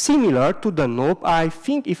similar to the noop. I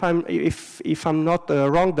think, if I'm not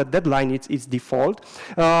wrong, the dedline is default.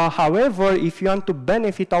 However, if you want to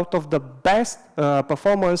benefit out of the best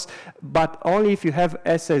performance, but only if you have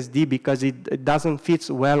SSD, because it doesn't fit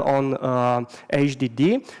well on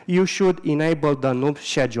HDD, you should enable the noop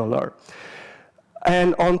scheduler.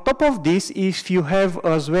 And on top of this, if you have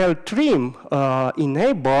as well trim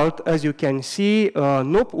enabled, as you can see,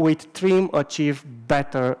 noop with trim achieve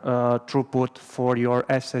better throughput for your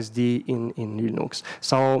SSD in Linux.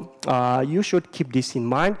 So you should keep this in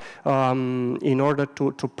mind in order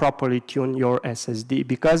to properly tune your SSD,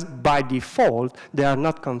 because by default, they are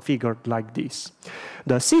not configured like this.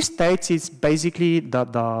 The C states is basically the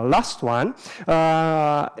last one.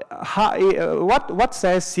 What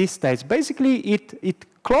says C states? Basically, it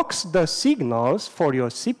clocks the signals for your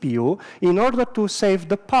CPU in order to save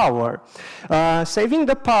the power. Saving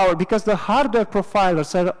the power, because the hardware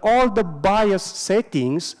profilers and all the BIOS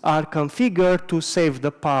settings are configured to save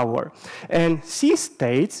the power. And C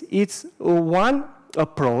states, it's one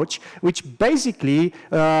approach which basically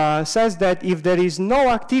says that if there is no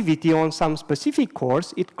activity on some specific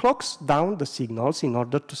cores, it clocks down the signals in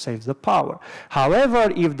order to save the power. However,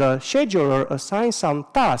 if the scheduler assigns some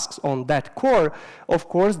tasks on that core, of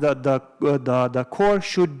course the core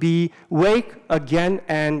should be wake again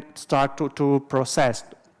and start to process.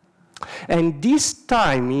 And these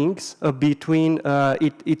timings between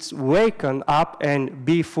it's waken up and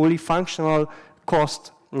be fully functional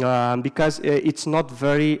cost because it's not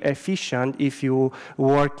very efficient if you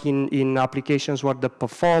work in applications where the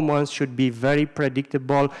performance should be very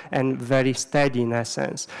predictable and very steady in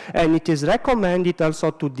essence. And it is recommended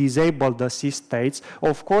also to disable the C states.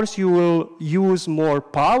 Of course, you will use more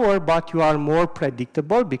power, but you are more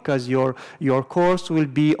predictable because your course will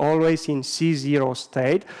be always in C0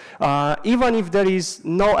 state. Even if there is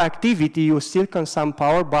no activity, you still consume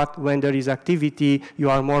power, but when there is activity, you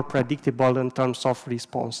are more predictable in terms of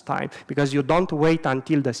response time, because you don't wait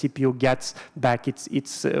until the CPU gets back, it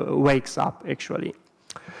wakes up actually.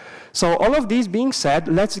 So all of this being said,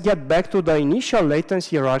 let's get back to the initial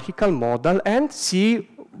latency hierarchical model and see,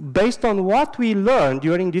 based on what we learned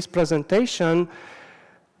during this presentation,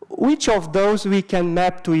 which of those we can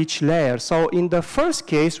map to each layer. So in the first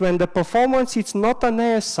case, when the performance is not an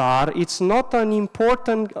ASR, it's not an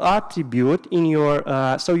important attribute in your,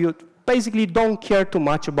 so you basically don't care too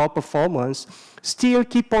much about performance, still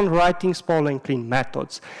keep on writing small and clean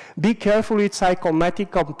methods. Be careful with cyclomatic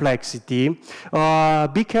complexity,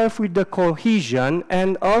 be careful with the cohesion,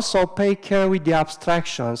 and also pay care with the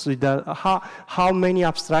abstractions, with the, how many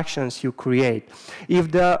abstractions you create.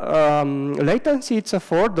 If the latency is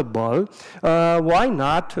affordable, why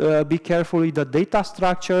not be careful with the data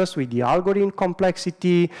structures, with the algorithm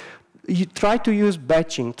complexity. You try to use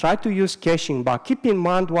batching, try to use caching, but keep in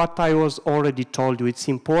mind what I was already told you. It's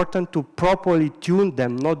important to properly tune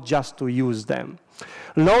them, not just to use them.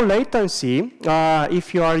 Low latency,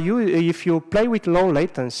 if you play with low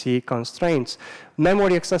latency constraints,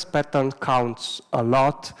 memory access pattern counts a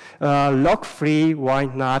lot. Lock-free, why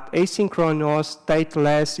not? Asynchronous,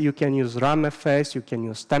 stateless, you can use RamFS, you can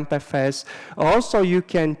use TempFS. Also, you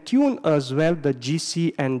can tune as well the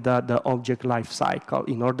GC and the object lifecycle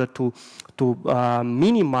in order to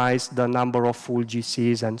minimize the number of full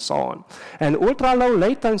GCs and so on. And ultra-low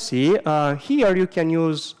latency, here you can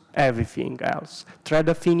use everything else. Thread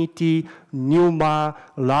affinity, NUMA,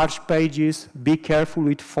 large pages, be careful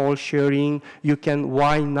with fault sharing. You can,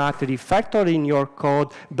 why not, refactor in your code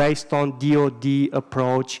based on DoD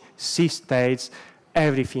approach, C states,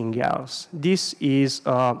 everything else. This is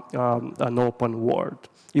an open world.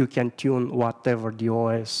 You can tune whatever the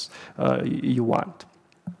OS you want.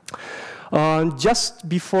 Just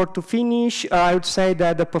before to finish, I would say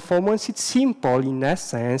that the performance is simple in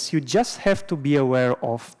essence. You just have to be aware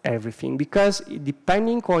of everything, because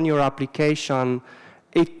depending on your application,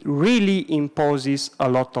 it really imposes a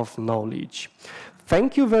lot of knowledge.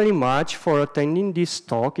 Thank you very much for attending this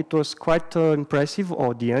talk. It was quite an impressive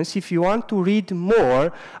audience. If you want to read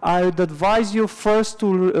more, I would advise you first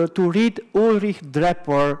to read Ulrich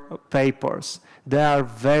Draper papers. They are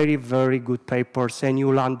very, very good papers, and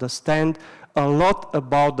you'll understand a lot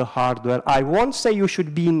about the hardware. I won't say you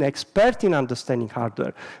should be an expert in understanding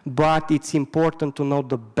hardware, but it's important to know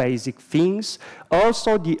the basic things.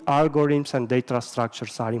 Also, the algorithms and data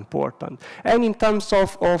structures are important. And in terms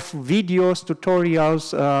of videos,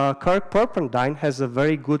 tutorials, Kirk Perpendine has a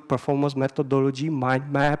very good performance methodology,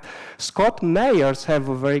 mind map. Scott Meyers have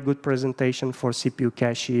a very good presentation for CPU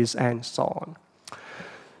caches and so on.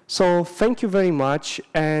 So thank you very much,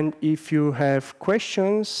 and if you have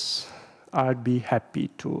questions, I'd be happy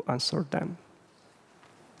to answer them.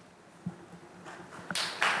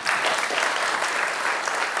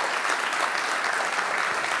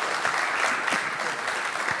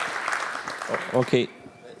 Okay,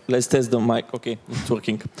 let's test the mic. Okay, it's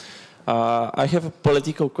working. I have a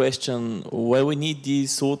political question. Why we need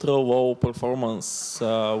this ultra low performance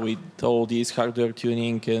with all this hardware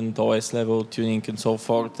tuning and OS level tuning and so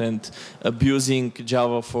forth, and abusing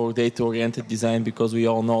Java for data-oriented design, because we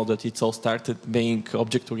all know that it's all started being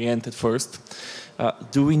object-oriented first.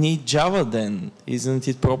 Do we need Java then? Isn't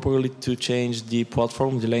it properly to change the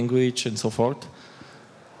platform, the language, and so forth?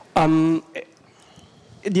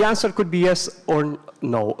 The answer could be yes or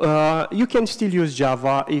no. You can still use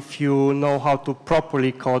Java if you know how to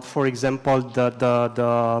properly code. For example,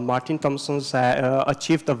 the Martin Thompson's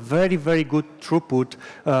achieved a very, very good throughput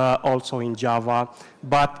also in Java.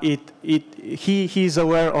 But he's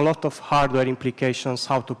aware a lot of hardware implications,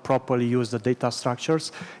 how to properly use the data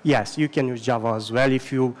structures. Yes, you can use Java as well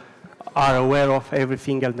if you are aware of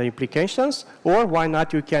everything and the implications, or why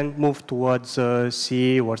not, you can move towards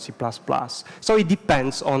C or C++. So it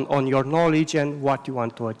depends on your knowledge and what you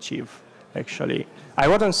want to achieve, actually. I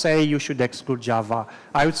wouldn't say you should exclude Java.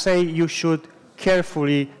 I would say you should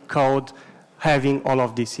carefully code having all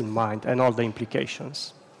of this in mind and all the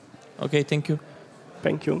implications. Okay, thank you.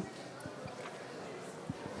 Thank you.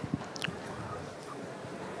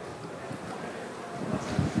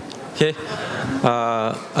 Okay.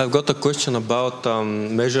 I've got a question about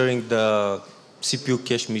measuring the CPU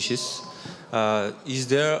cache misses. Is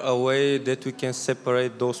there a way that we can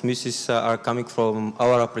separate those misses are coming from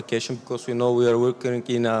our application? Because we know we are working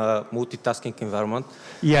in a multitasking environment.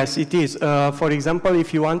 Yes, it is. For example,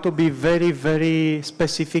 if you want to be very, very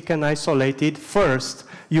specific and isolated, first,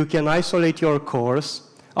 you can isolate your cores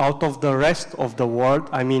out of the rest of the world,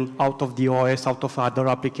 I mean, out of the OS, out of other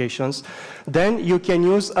applications. Then you can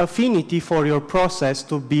use affinity for your process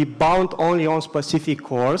to be bound only on specific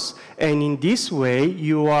cores. And in this way,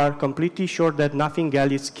 you are completely sure that nothing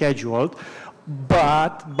else is scheduled.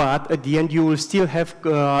 But at the end, you will still have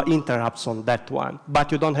interrupts on that one.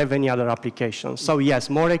 But you don't have any other applications. So yes,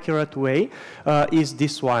 more accurate way is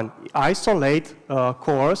this one. Isolate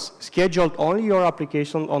cores, schedule only your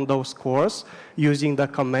application on those cores using the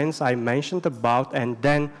commands I mentioned about, and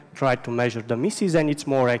then try to measure the misses, and it's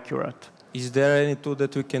more accurate. Is there any tool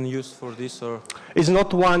that we can use for this? Or? It's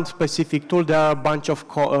not one specific tool. There are a bunch of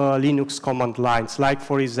Linux command lines, like,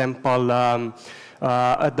 for example,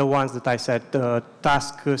 the ones that I said,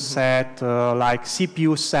 task set, like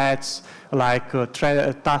CPU sets, like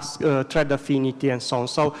thread affinity, and so on.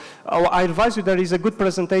 So I advise you, there is a good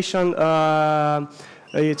presentation.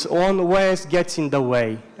 Its own OS gets in the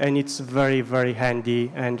way, and it's very, very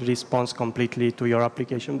handy and responds completely to your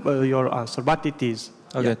application, your answer. But it is.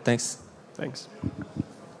 Okay, yeah. Thanks. Thanks.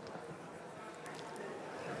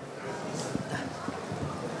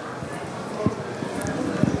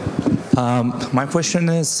 My question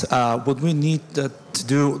is, would we need to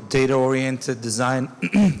do data-oriented design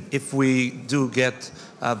if we do get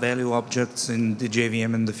value objects in the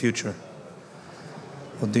JVM in the future?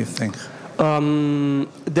 What do you think?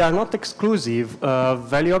 They are not exclusive.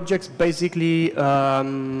 Value objects basically are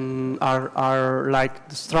like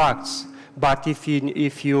structs. But if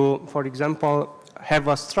you, for example, have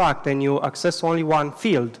a struct and you access only one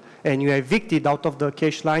field and you evict it out of the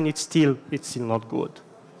cache line, it's still not good.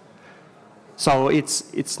 So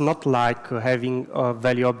it's not like having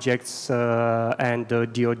value objects and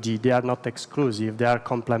DoD. They are not exclusive. They are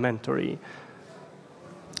complementary.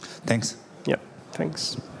 Thanks. Yeah,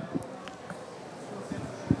 thanks.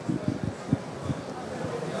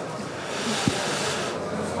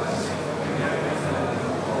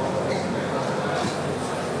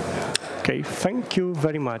 Okay, thank you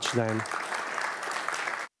very much then.